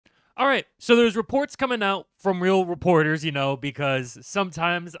All right, so there's reports coming out from real reporters, because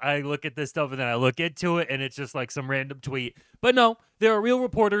sometimes I look at this stuff and then I look into it and it's just like some random tweet. But no, there are real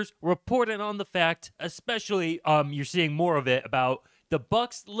reporters reporting on the fact, especially you're seeing more of it about the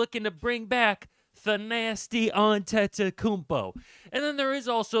Bucks looking to bring back Thanasis Antetokounmpo. And then there is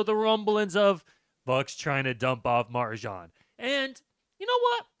also the rumblings of Bucks trying to dump off Marjon. And you know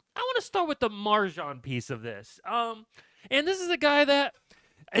what? I want to start with the Marjon piece of this. And this is a guy that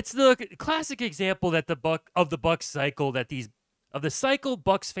it's the classic example that the Bucks cycle that the cycle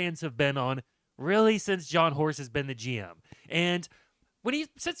Bucks fans have been on really since John Horst has been the GM. And when he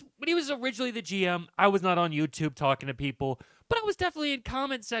was originally the GM, I was not on YouTube talking to people, but I was definitely in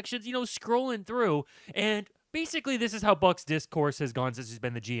comment sections, scrolling through. And basically, this is how Bucks discourse has gone since he's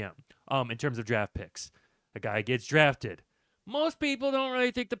been the GM. In terms of draft picks, a guy gets drafted. Most people don't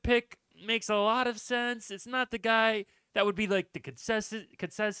really think the pick makes a lot of sense. It's not the guy that would be like the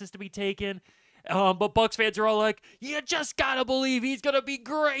consensus to be taken. But Bucks fans are all like, you just gotta believe he's gonna be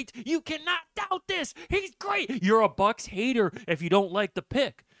great. You cannot doubt this. He's great. You're a Bucks hater if you don't like the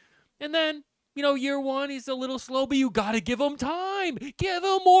pick. And then, year one, he's a little slow, but you gotta give him time. Give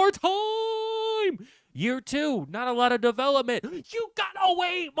him more time. Year two, not a lot of development. You gotta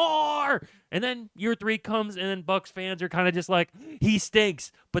wait more. And then year three comes, and then Bucks fans are kind of just like, he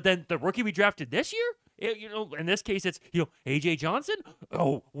stinks. But then the rookie we drafted this year, in this case, it's, A.J. Johnson?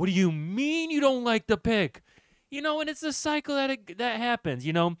 Oh, what do you mean you don't like the pick? And it's a cycle that happens,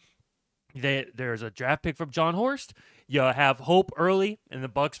 There's a draft pick from John Horst. You have hope early, and the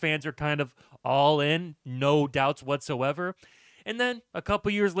Bucks fans are kind of all in, no doubts whatsoever. And then a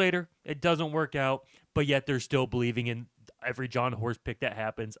couple years later, it doesn't work out, but yet they're still believing in every John Horst pick that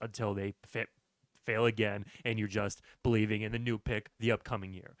happens until they fail again, and you're just believing in the new pick the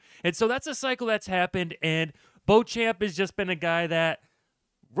upcoming year. And so that's a cycle that's happened, and Beauchamp has just been a guy that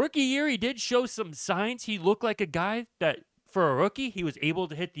rookie year, he did show some signs. He looked like a guy that, for a rookie, he was able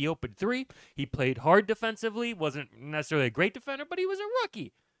to hit the open three. He played hard defensively, wasn't necessarily a great defender, but he was a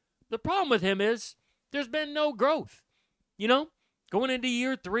rookie. The problem with him is there's been no growth. Going into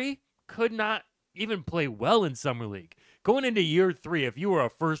year three, could not even play well in Summer League. Going into year three, if you were a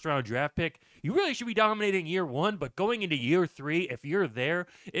first-round draft pick, you really should be dominating year one, but going into year three, if you're there,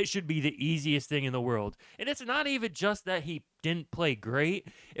 it should be the easiest thing in the world. And it's not even just that he didn't play great,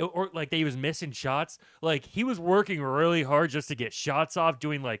 or like that he was missing shots. Like, he was working really hard just to get shots off,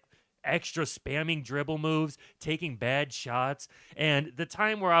 doing like extra spamming dribble moves, taking bad shots. And the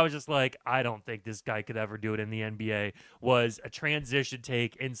time where I was just like, I don't think this guy could ever do it in the NBA was a transition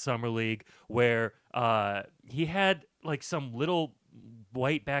take in Summer League where he had like some little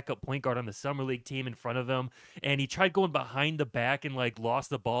white backup point guard on the Summer League team in front of him, and he tried going behind the back and like lost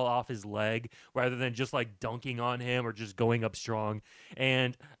the ball off his leg rather than just like dunking on him or just going up strong.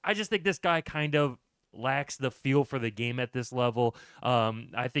 And I just think this guy kind of lacks the feel for the game at this level.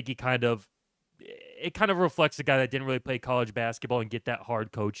 I think it kind of reflects a guy that didn't really play college basketball and get that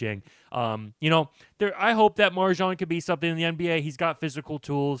hard coaching. I hope that Marjon could be something in the NBA. He's got physical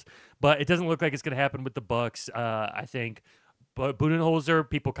tools, but it doesn't look like it's going to happen with the Bucks. I think, but Budenholzer,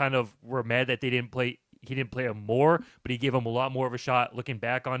 people kind of were mad that he didn't play him more, but he gave him a lot more of a shot looking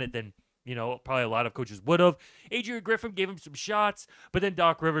back on it than probably a lot of coaches would have. Adrian Griffin gave him some shots, but then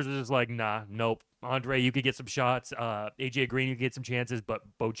Doc Rivers was just like, nah, nope. Andre, you could get some shots. AJ Green, you could get some chances, but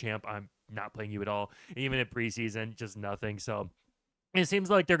Beauchamp, I'm not playing you at all. Even in preseason, just nothing. So it seems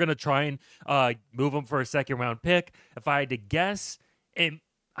like they're going to try and move him for a second-round pick. If I had to guess, and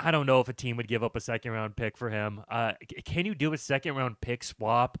I don't know if a team would give up a second-round pick for him. Can you do a second-round pick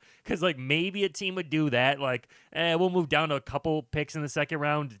swap? Because, maybe a team would do that. We'll move down to a couple picks in the second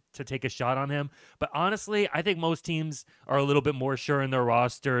round to take a shot on him. But honestly, I think most teams are a little bit more sure in their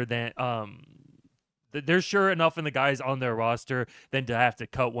roster than they're sure enough in the guys on their roster than to have to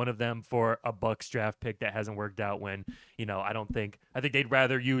cut one of them for a Bucks draft pick that hasn't worked out when, I think they'd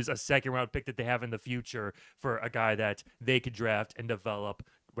rather use a second round pick that they have in the future for a guy that they could draft and develop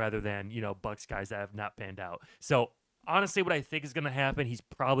rather than, Bucks guys that have not panned out. So honestly, what I think is going to happen, he's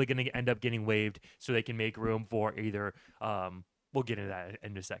probably going to end up getting waived so they can make room for either, we'll get into that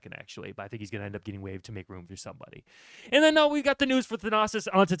in a second, actually. But I think he's going to end up getting waived to make room for somebody. And then we got the news for Thanasis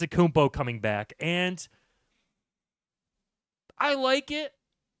Antetokounmpo coming back. And I like it.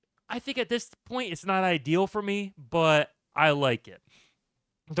 I think at this point it's not ideal for me, but I like it.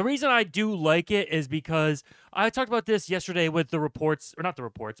 The reason I do like it is because I talked about this yesterday with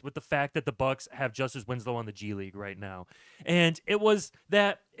with the fact that the Bucks have Justice Winslow on the G League right now. And it was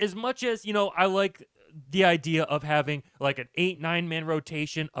that as much as, I like the idea of having like an 8-9 man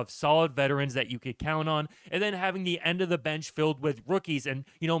rotation of solid veterans that you could count on, and then having the end of the bench filled with rookies, and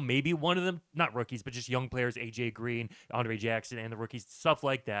maybe one of them, not rookies, but just young players, AJ Green, Andre Jackson, and the rookies, stuff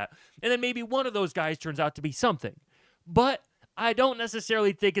like that. And then maybe one of those guys turns out to be something. But I don't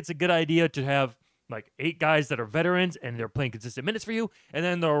necessarily think it's a good idea to have like 8 guys that are veterans and they're playing consistent minutes for you, and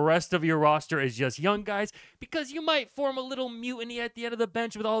then the rest of your roster is just young guys, because you might form a little mutiny at the end of the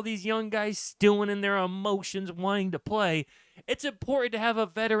bench with all these young guys stewing in their emotions, wanting to play. It's important to have a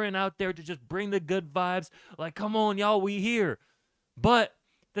veteran out there to just bring the good vibes, like, come on, y'all, we here. But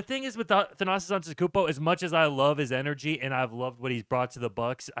the thing is with Thanasis Antetokounmpo, as much as I love his energy and I've loved what he's brought to the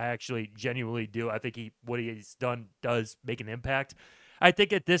Bucks, I actually genuinely do. I think what he's done does make an impact. I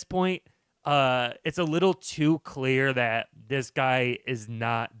think at this point, it's a little too clear that this guy is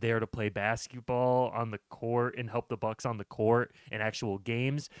not there to play basketball on the court and help the Bucks on the court in actual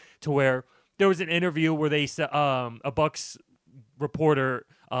games, to where there was an interview where they said, a Bucks reporter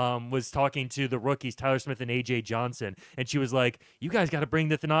was talking to the rookies, Tyler Smith and AJ Johnson, and she was like, you guys got to bring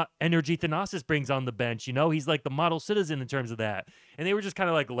the energy Thanasis brings on the bench. He's like the model citizen in terms of that. And they were just kind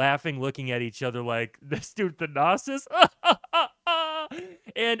of like laughing, looking at each other like, this dude Thanasis?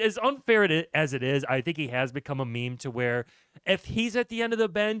 And as unfair as it is, I think he has become a meme, to where if he's at the end of the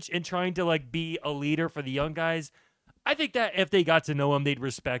bench and trying to like be a leader for the young guys, I think that if they got to know him, they'd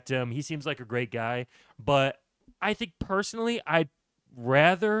respect him. He seems like a great guy. But I think personally, I'd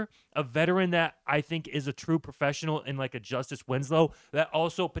rather a veteran that I think is a true professional in like a Justice Winslow that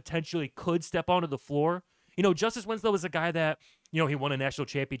also potentially could step onto the floor. Justice Winslow is a guy that, he won a national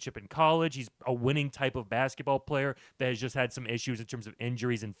championship in college. He's a winning type of basketball player that has just had some issues in terms of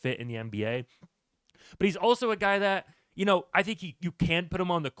injuries and fit in the NBA. But he's also a guy that, I think you can put him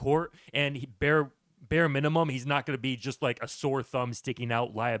on the court, and bare minimum, he's not going to be just like a sore thumb sticking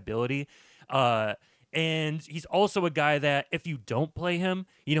out liability. And he's also a guy that if you don't play him,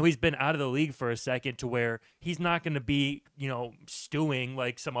 he's been out of the league for a second, to where he's not going to be, stewing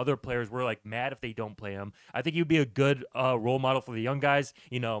like some other players were like mad if they don't play him. I think he'd be a good role model for the young guys,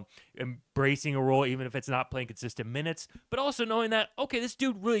 embracing a role even if it's not playing consistent minutes, but also knowing that, okay, this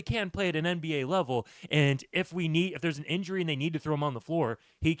dude really can play at an NBA level. And if there's an injury and they need to throw him on the floor,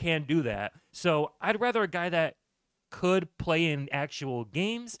 he can do that. So I'd rather a guy that could play in actual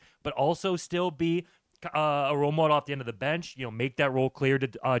games, but also still be a role model off the end of the bench, make that role clear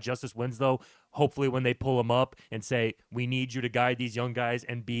to Justice Winslow, hopefully when they pull him up and say, we need you to guide these young guys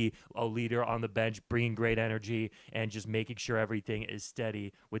and be a leader on the bench, bringing great energy and just making sure everything is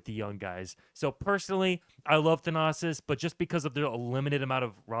steady with the young guys. So personally, I love Thanasis, but just because of the limited amount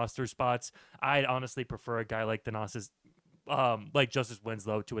of roster spots, I'd honestly prefer a guy like Thanasis, like Justice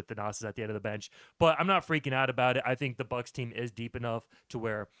Winslow, to a Thanasis at the end of the bench. But I'm not freaking out about it. I think the Bucks team is deep enough to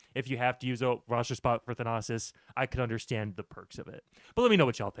where if you have to use a roster spot for Thanasis, I could understand the perks of it. But let me know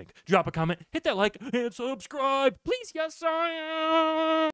what y'all think. Drop a comment, hit that like, and subscribe. Please, yes, sir.